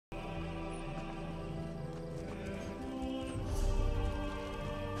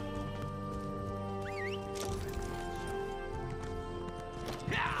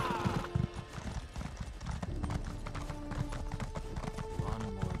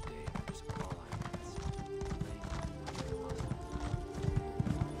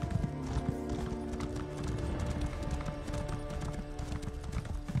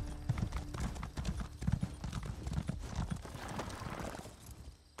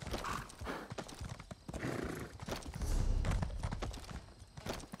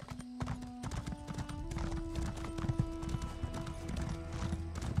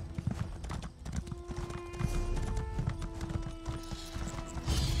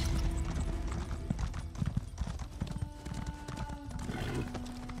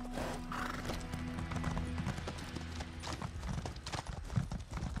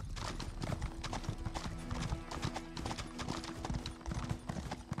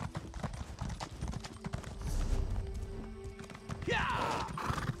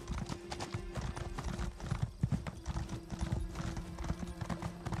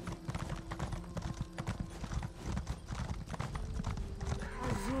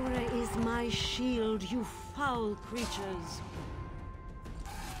Azura is my shield, you foul creatures.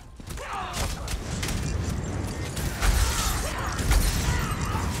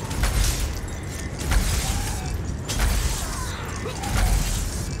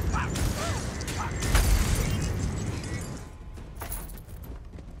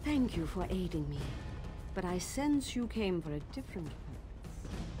 Thank you for aiding me, but I sense you came for a different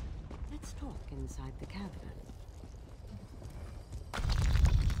purpose. Let's talk inside the cavern.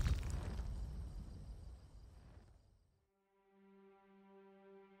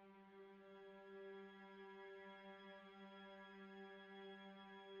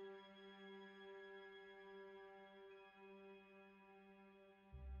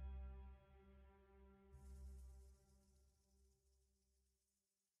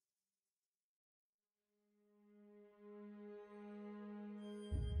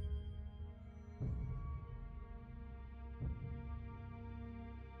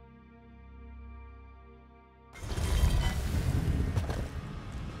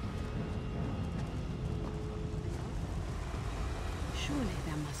 Surely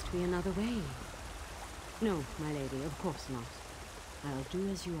there must be another way. No, my lady, of course not. I'll do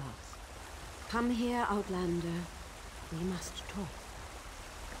as you ask. Come here, Outlander. We must talk.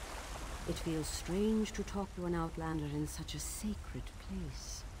 It feels strange to talk to an Outlander in such a sacred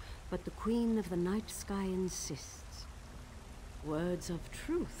place, but the Queen of the Night Sky insists. Words of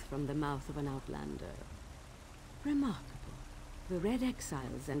truth from the mouth of an Outlander. Remarkable. The Red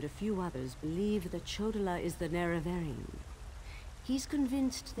Exiles and a few others believe that Chodola is the NEVER-arine. He's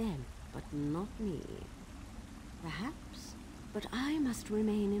convinced them, but not me. Perhaps, but I must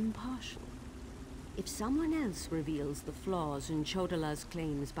remain impartial. If someone else reveals the flaws in Chodola's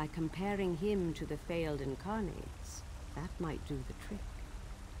claims by comparing him to the failed incarnates, that might do the trick.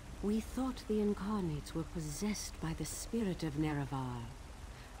 We thought the incarnates were possessed by the spirit of Nerevar,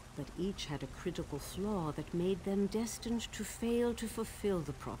 but each had a critical flaw that made them destined to fail to fulfill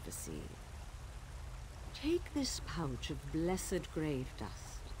the prophecy. Take this pouch of blessed grave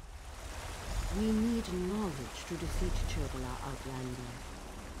dust. We need knowledge to defeat Chodola, Outlander.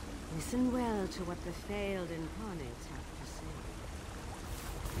 Listen well to what the failed incarnates have to say.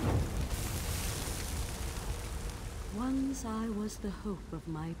 Once I was the hope of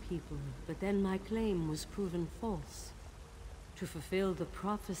my people, but then my claim was proven false. To fulfill the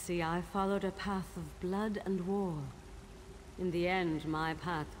prophecy, I followed a path of blood and war. In the end, my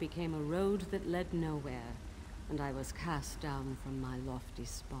path became a road that led nowhere, and I was cast down from my lofty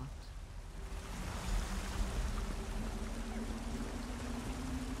spot.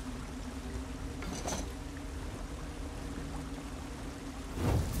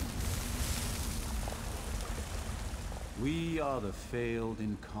 We are the failed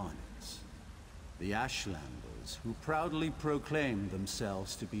incarnates, the Ashlanders who proudly proclaimed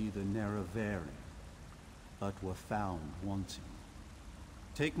themselves to be the NEVER-arine, but were found wanting.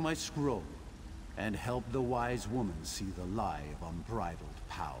 Take my scroll, and help the wise woman see the lie of unbridled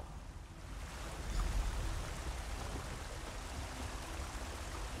power.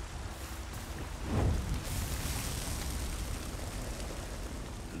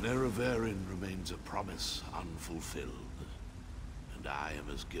 The NEVER-arine remains a promise unfulfilled, and I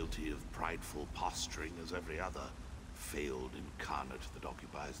am as guilty of prideful posturing as every other failed incarnate that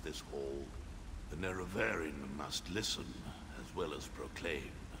occupies this hall. The NEVER-arine must listen as well as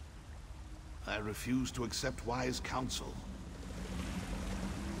proclaim. I refuse to accept wise counsel.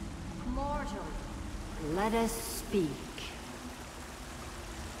 Mortal, let us speak.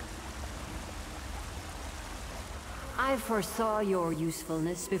 I foresaw your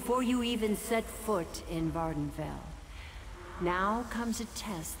usefulness before you even set foot in Vardenfell. Now comes a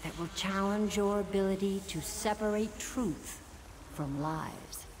test that will challenge your ability to separate truth from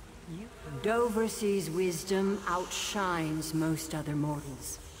lies. Doversee's wisdom outshines most other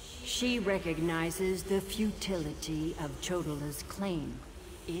mortals. She recognizes the futility of Chodola's claim.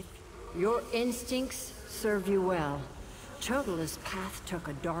 If your instincts serve you well, Chodola's path took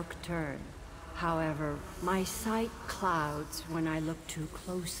a dark turn. However, my sight clouds when I look too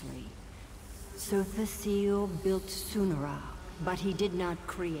closely. Sothasil built Sunara, but he did not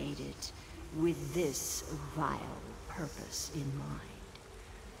create it with this vile purpose in mind.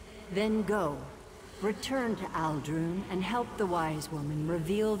 Then go. Return to Aldrune and help the wise woman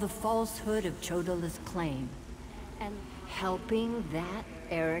reveal the falsehood of Chodola's claim. And helping that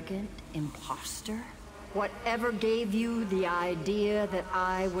arrogant imposter? Whatever gave you the idea that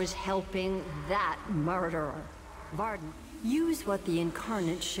I was helping that murderer? Varden, Use what the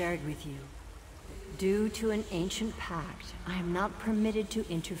Incarnate shared with you. Due to an ancient pact, I am not permitted to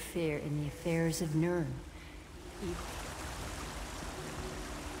interfere in the affairs of Nirn.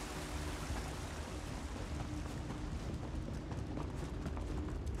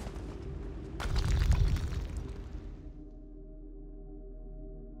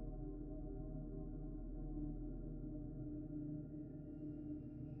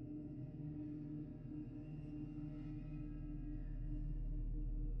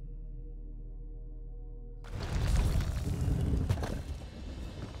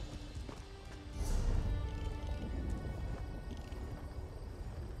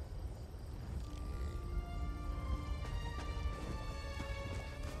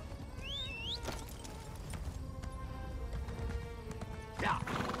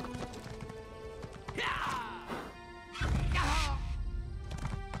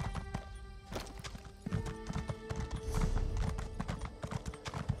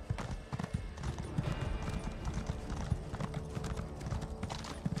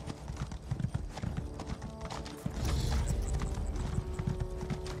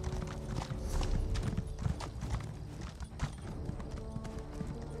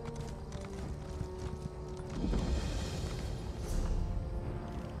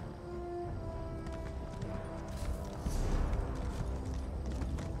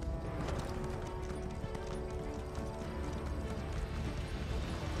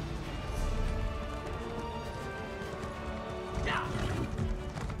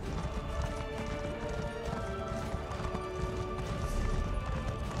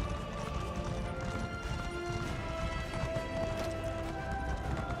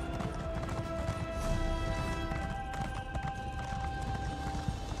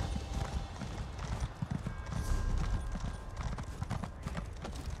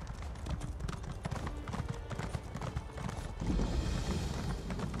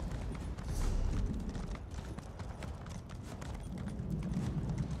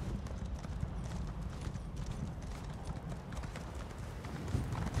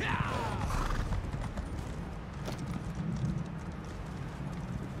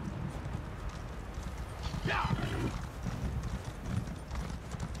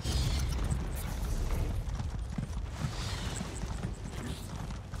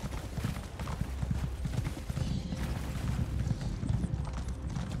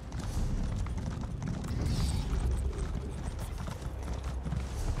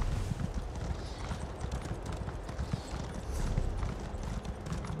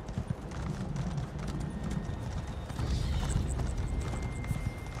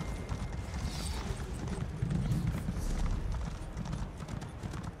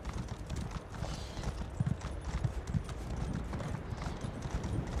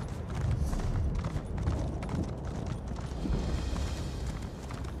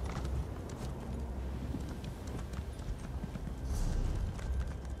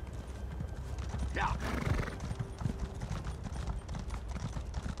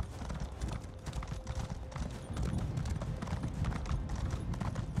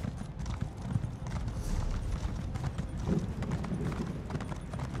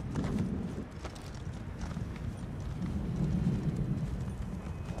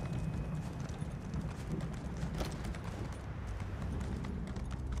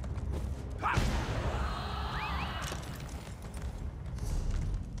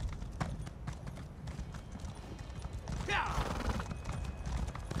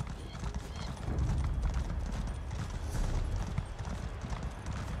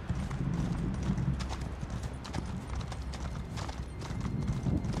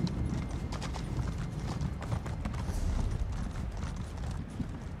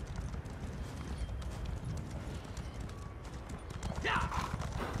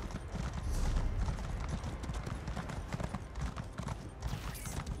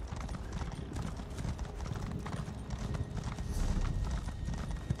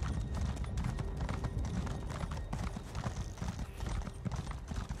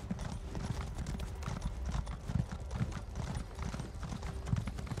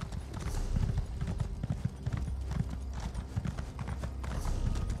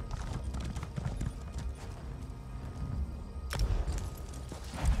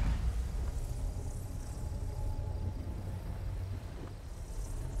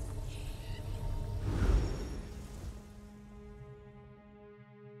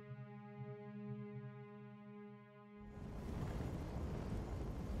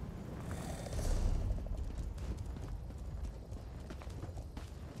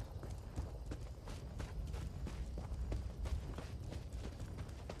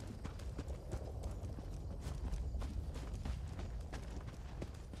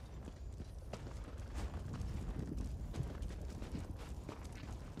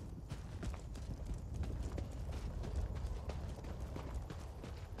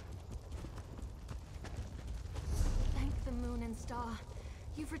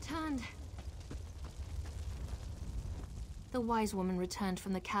 You've returned. The wise woman returned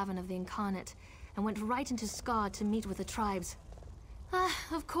from the cavern of the Incarnate and went right into Scar to meet with the tribes. Ah,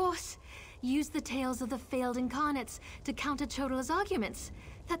 of course. Used the tales of the failed Incarnates to counter Chodala's arguments.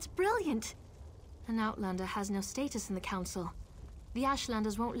 That's brilliant. An Outlander has no status in the Council. The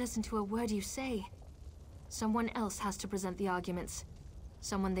Ashlanders won't listen to a word you say. Someone else has to present the arguments.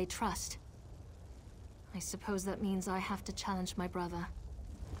 Someone they trust. I suppose that means I have to challenge my brother.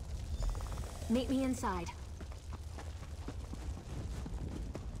 Meet me inside.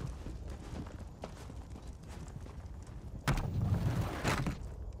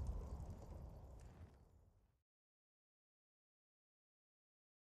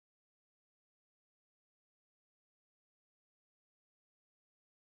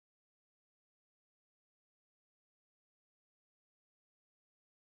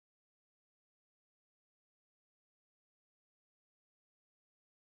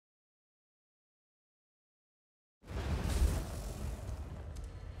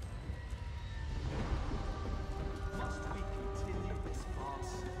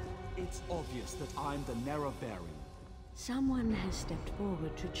 It's obvious that I'm the NEVER-arine. Someone has stepped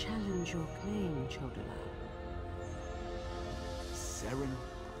forward to challenge your claim, Chodala. Seren,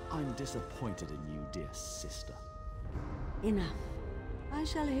 I'm disappointed in you, dear sister. Enough. I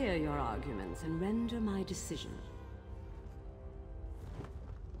shall hear your arguments and render my decision.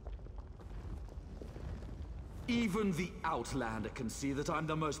 Even the Outlander can see that I'm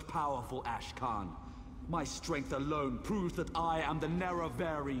the most powerful Ashkan. My strength alone proves that I am the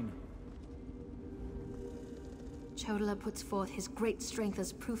NEVER-arine. Chodala puts forth his great strength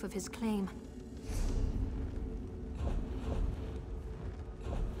as proof of his claim.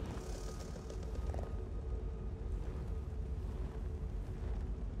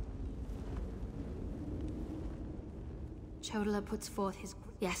 Chodala puts forth his...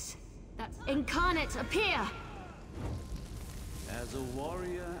 Yes, that's... Incarnate, appear! As a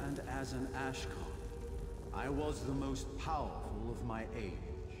warrior and as an Ashkan, I was the most powerful of my age.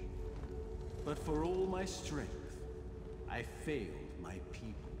 But for all my strength, I failed my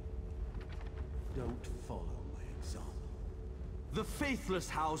people. Don't follow my example. The faithless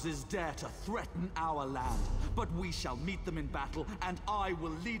houses dare to threaten our land, but we shall meet them in battle, and I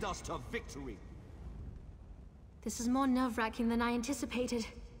will lead us to victory. This is more nerve-wracking than I anticipated.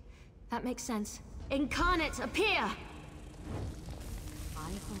 That makes sense. Incarnate, appear!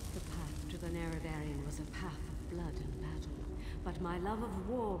 I thought the path to the NEVER-arine was a path of blood and battle, but my love of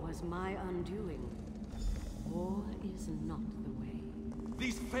war was my undoing. War is not the way.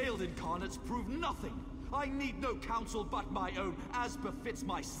 These failed incarnates prove nothing. I need no counsel but my own, as befits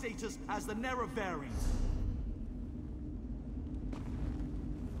my status as the NEVER-arine.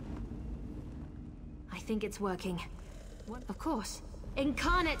 I think it's working. What? Of course.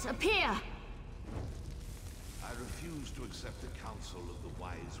 Incarnate, appear! I refuse to accept the counsel of the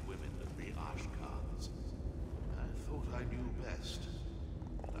wise women of the Ashkans. I thought I knew best,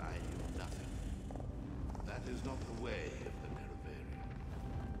 but I knew nothing. That is not the way of the NEVER-arine.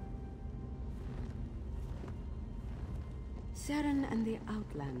 Seren and the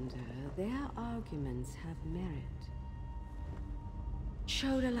Outlander, their arguments have merit.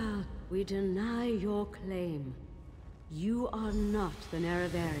 Chodala, we deny your claim. You are not the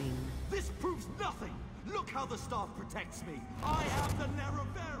NEVER-arine. This proves nothing! Look how the staff protects me! I am the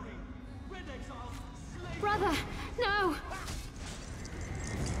NEVER-arine! Red Exiles, slay... Brother, no!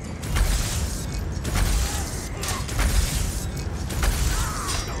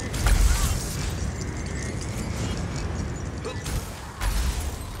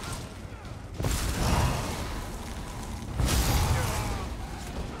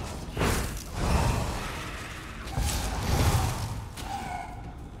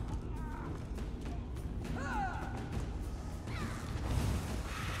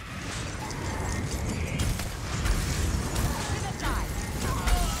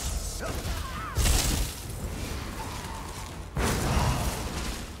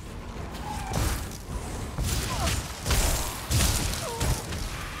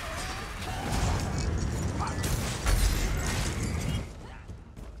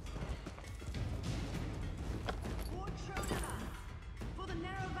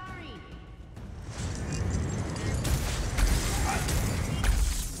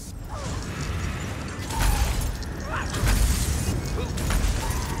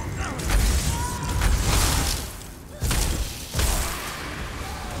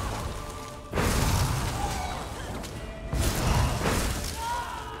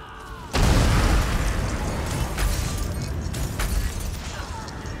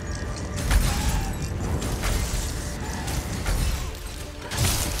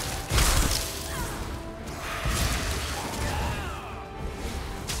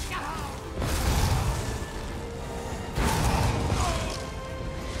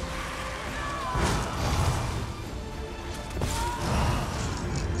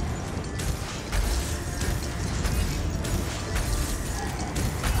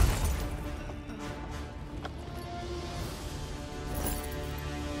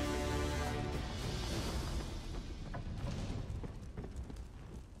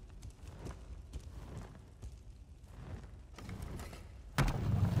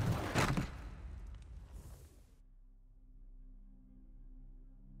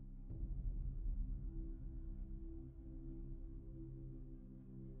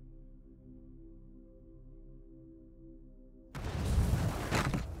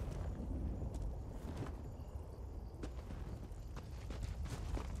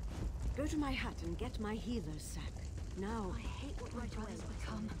 Go to my hut and get my healer's sack. Now, I hate what my job has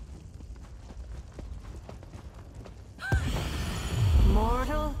become.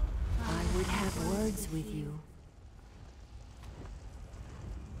 Mortal, I would have words with you.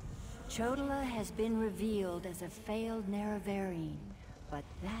 Chodala has been revealed as a failed NEVER-arine, but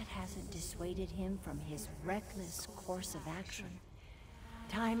that hasn't dissuaded him from his reckless course of action.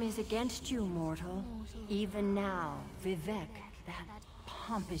 Time is against you, mortal. Even now, Vivec, that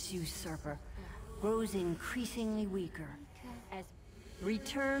pompous usurper, grows increasingly weaker.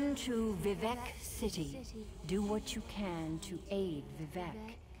 Return to Vivec City. Do what you can to aid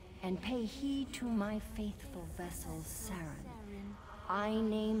Vivec, and pay heed to my faithful vessel, Saren. I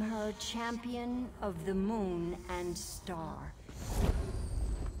name her Champion of the Moon and Star.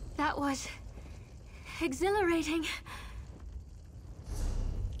 That was exhilarating.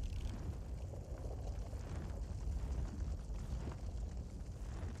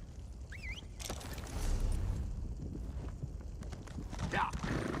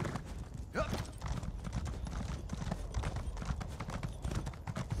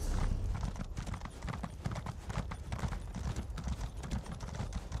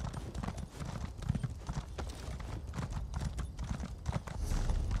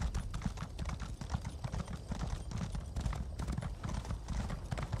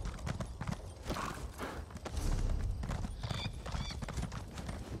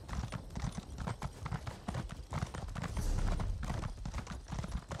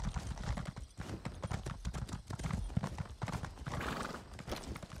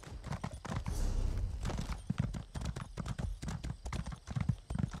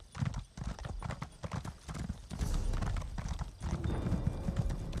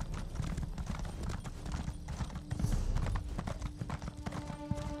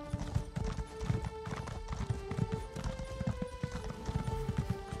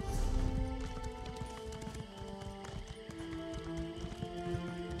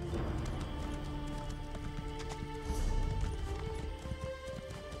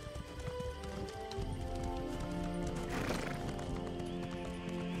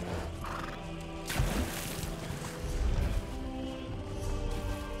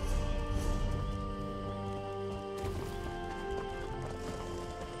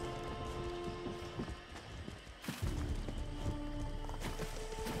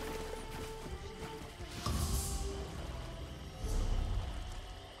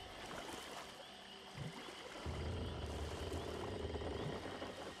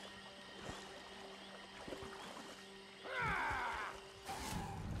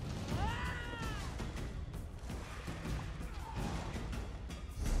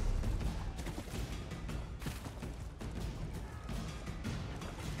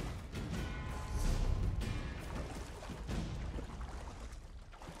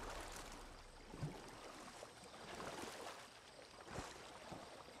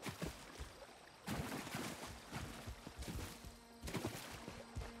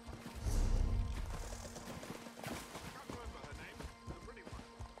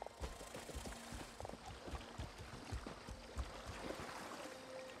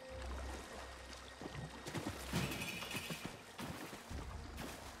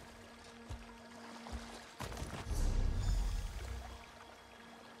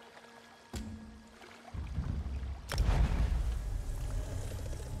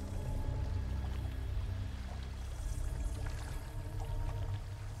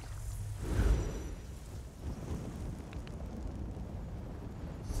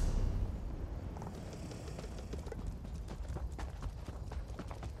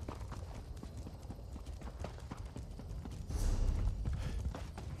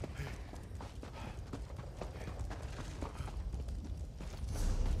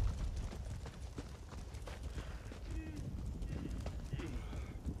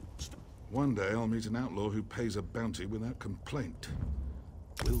 One day I'll meet an outlaw who pays a bounty without complaint.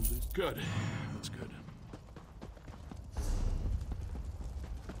 Will this? Good. That's good.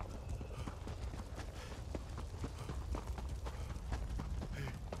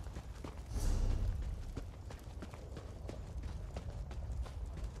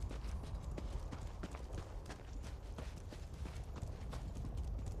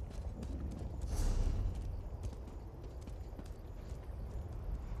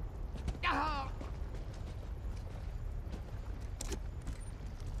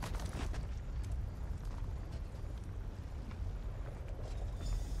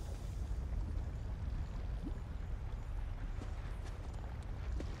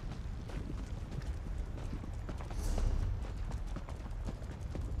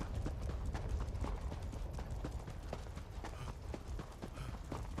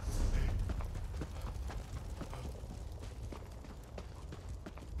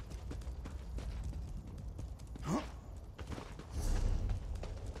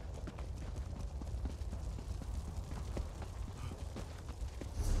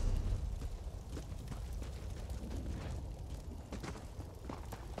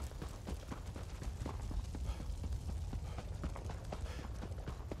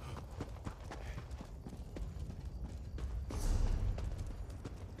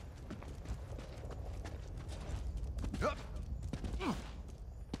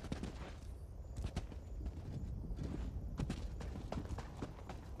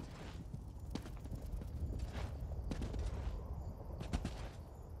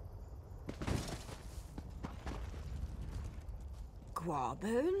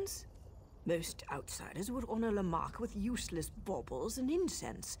 Bones? Most outsiders would honor Lamarck with useless baubles and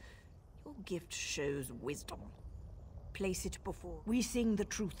incense. Your gift shows wisdom. Place it before we sing the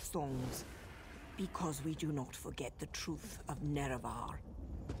truth songs, because we do not forget the truth of Nerevar.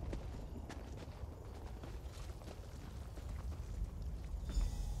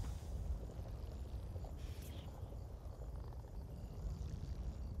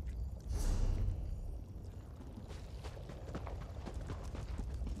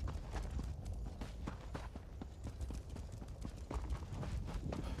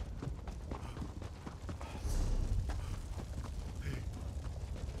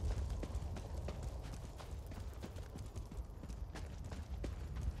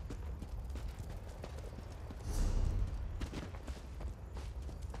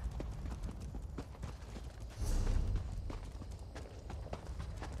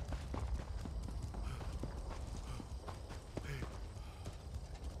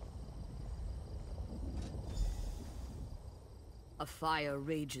 A fire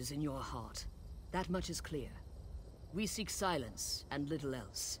rages in your heart. That much is clear. We seek silence and little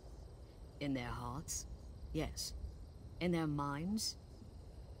else. In their hearts, yes. In their minds,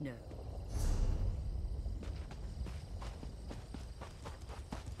 no.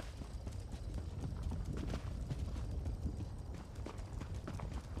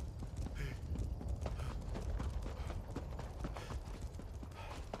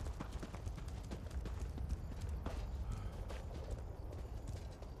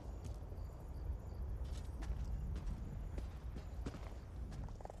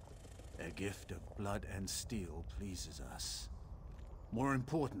 Their gift of blood and steel pleases us. More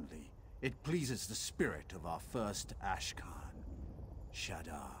importantly, it pleases the spirit of our first Ashkhan,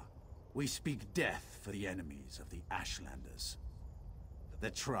 Shadar. We speak death for the enemies of the Ashlanders. The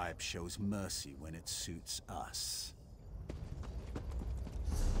tribe shows mercy when it suits us.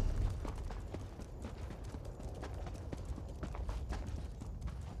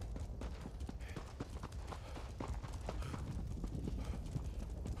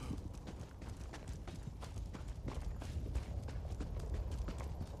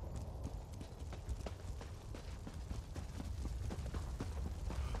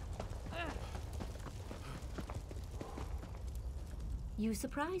 You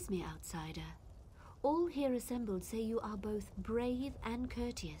surprise me, outsider. All here assembled say you are both brave and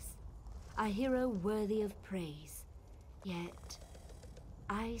courteous. A hero worthy of praise. Yet,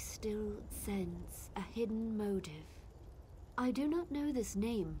 I still sense a hidden motive. I do not know this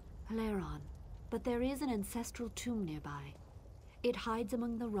name, NEVER-arine, but there is an ancestral tomb nearby. It hides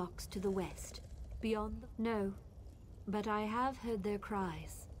among the rocks to the west, beyond the... No, but I have heard their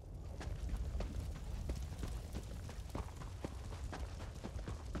cries.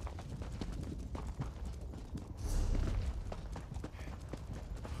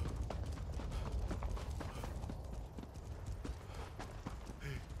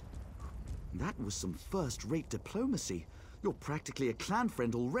 That was some first-rate diplomacy. You're practically a clan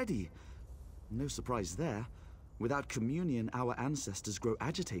friend already. No surprise there. Without communion, our ancestors grow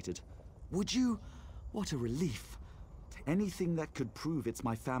agitated. Would you? What a relief. Anything that could prove it's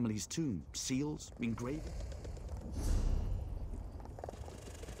my family's tomb. Seals, engravings.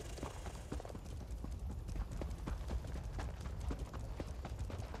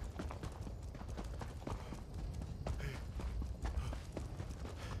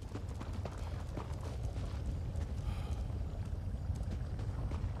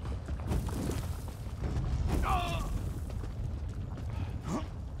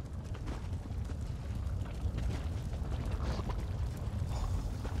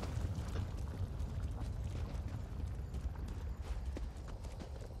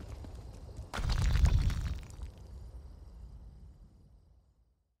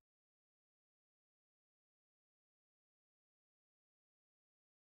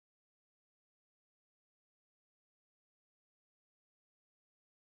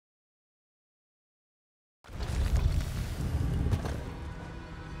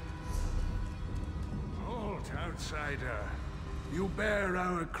 Outsider, you bear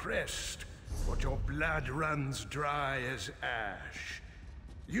our crest, but your blood runs dry as ash.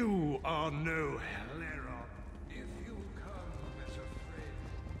 You are no Heleron. If you come as a friend,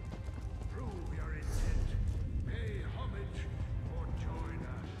 prove your intent, pay homage, or join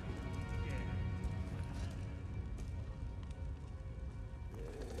us again.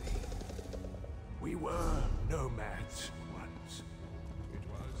 We were nomads once. It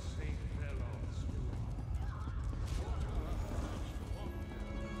was St. Velos who taught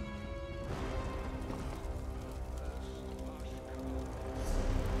us to wander.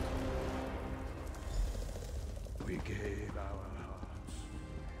 We gave our hearts.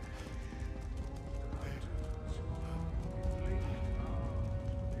 We linked arms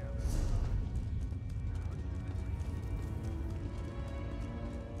together.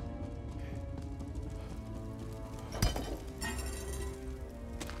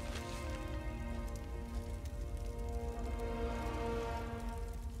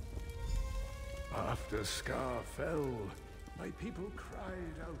 After Scar fell, my people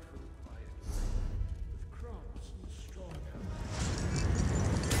cried out for the quiet life, with crops and strong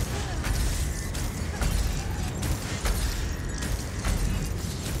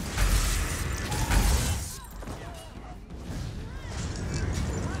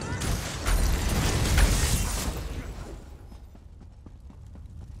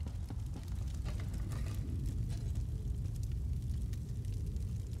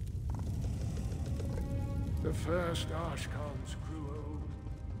The first Archcons grew old,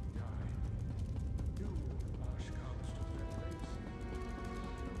 died. New Archcons took their place.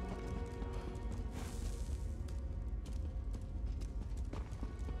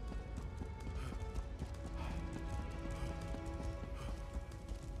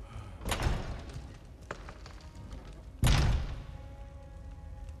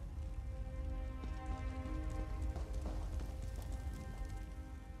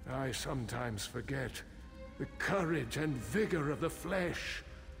 I sometimes forget the courage and vigor of the flesh.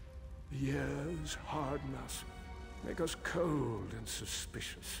 The years harden us, make us cold and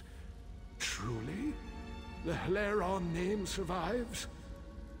suspicious. Truly, the Heleron name survives?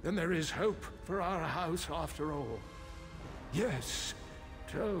 Then there is hope for our house after all. Yes,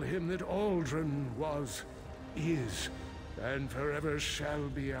 tell him that Aldrin was, is, and forever shall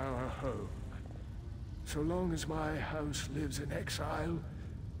be our home. So long as my house lives in exile,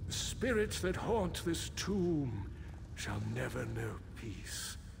 the spirits that haunt this tomb shall never know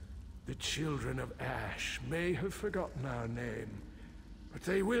peace. The children of Ash may have forgotten our name, but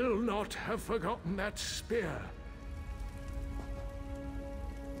they will not have forgotten that spear.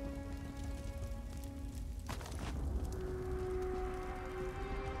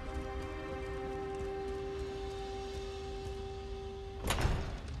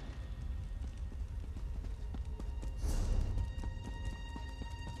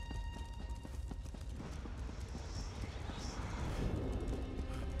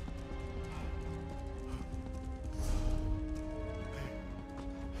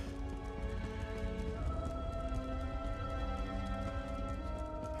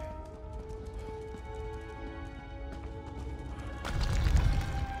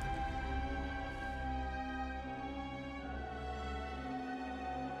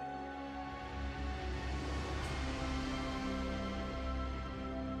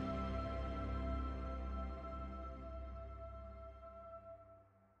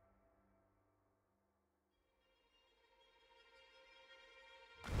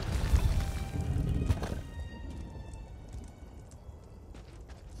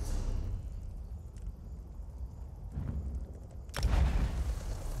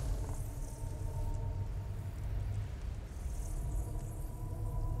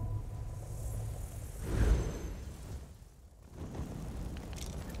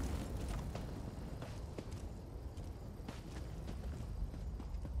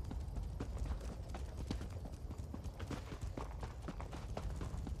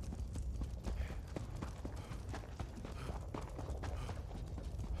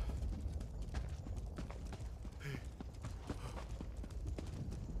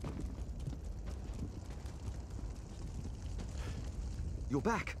 You're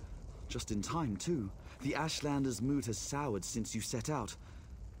back. Just in time, too. The Ashlanders' mood has soured since you set out.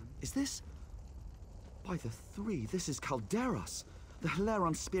 Is this... By the three, this is Calderas, the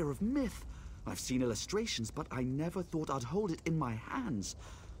Heleron Spear of Myth. I've seen illustrations, but I never thought I'd hold it in my hands.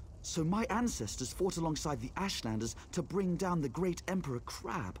 So my ancestors fought alongside the Ashlanders to bring down the great Emperor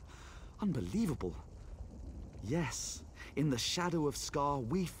Crab. Unbelievable. Yes, in the shadow of Scar,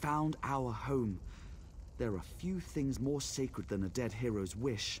 we found our home. There are few things more sacred than a dead hero's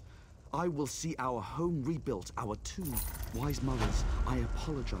wish. I will see our home rebuilt, our tomb. Wise mothers, I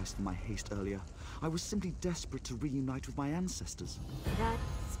apologize for my haste earlier. I was simply desperate to reunite with my ancestors. That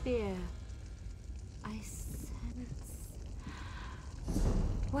spear, I sense...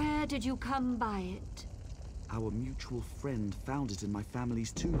 Where did you come by it? Our mutual friend found it in my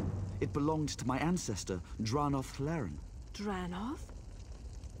family's tomb. It belonged to my ancestor, Dranoth Heleron. Dranoth?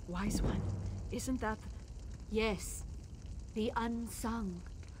 Wise one, isn't that... Yes, the unsung,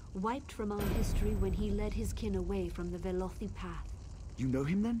 wiped from our history when he led his kin away from the Velothi path. You know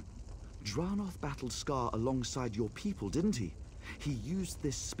him then? Dranoth battled Scar alongside your people, didn't he? He used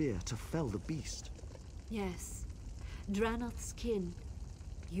this spear to fell the beast. Yes. Dranoth's kin,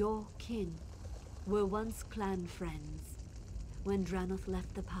 your kin, were once clan friends. When Dranoth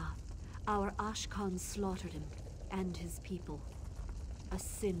left the path, our Ashkan slaughtered him and his people. A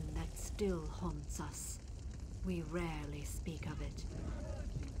sin that still haunts us. We rarely speak of it.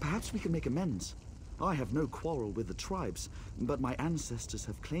 Perhaps we can make amends. I have no quarrel with the tribes, but my ancestors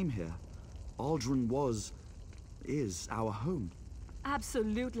have claim here. Aldrin is our home.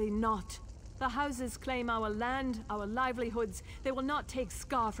 Absolutely not. The houses claim our land, our livelihoods. They will not take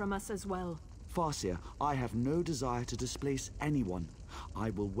Scar from us as well. Farseer, I have no desire to displace anyone.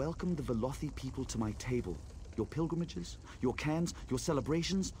 I will welcome the Velothi people to my table. Your pilgrimages, your cairns, your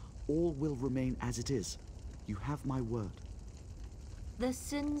celebrations, all will remain as it is. You have my word. The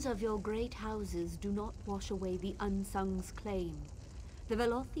sins of your great houses do not wash away the unsung's claim. The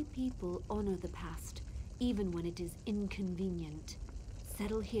Velothi people honor the past, even when it is inconvenient.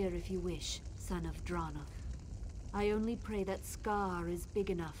 Settle here if you wish, son of Dranoth. I only pray that Scar is big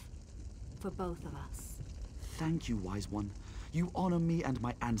enough for both of us. Thank you, Wise One. You honor me and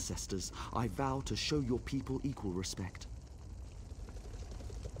my ancestors. I vow to show your people equal respect.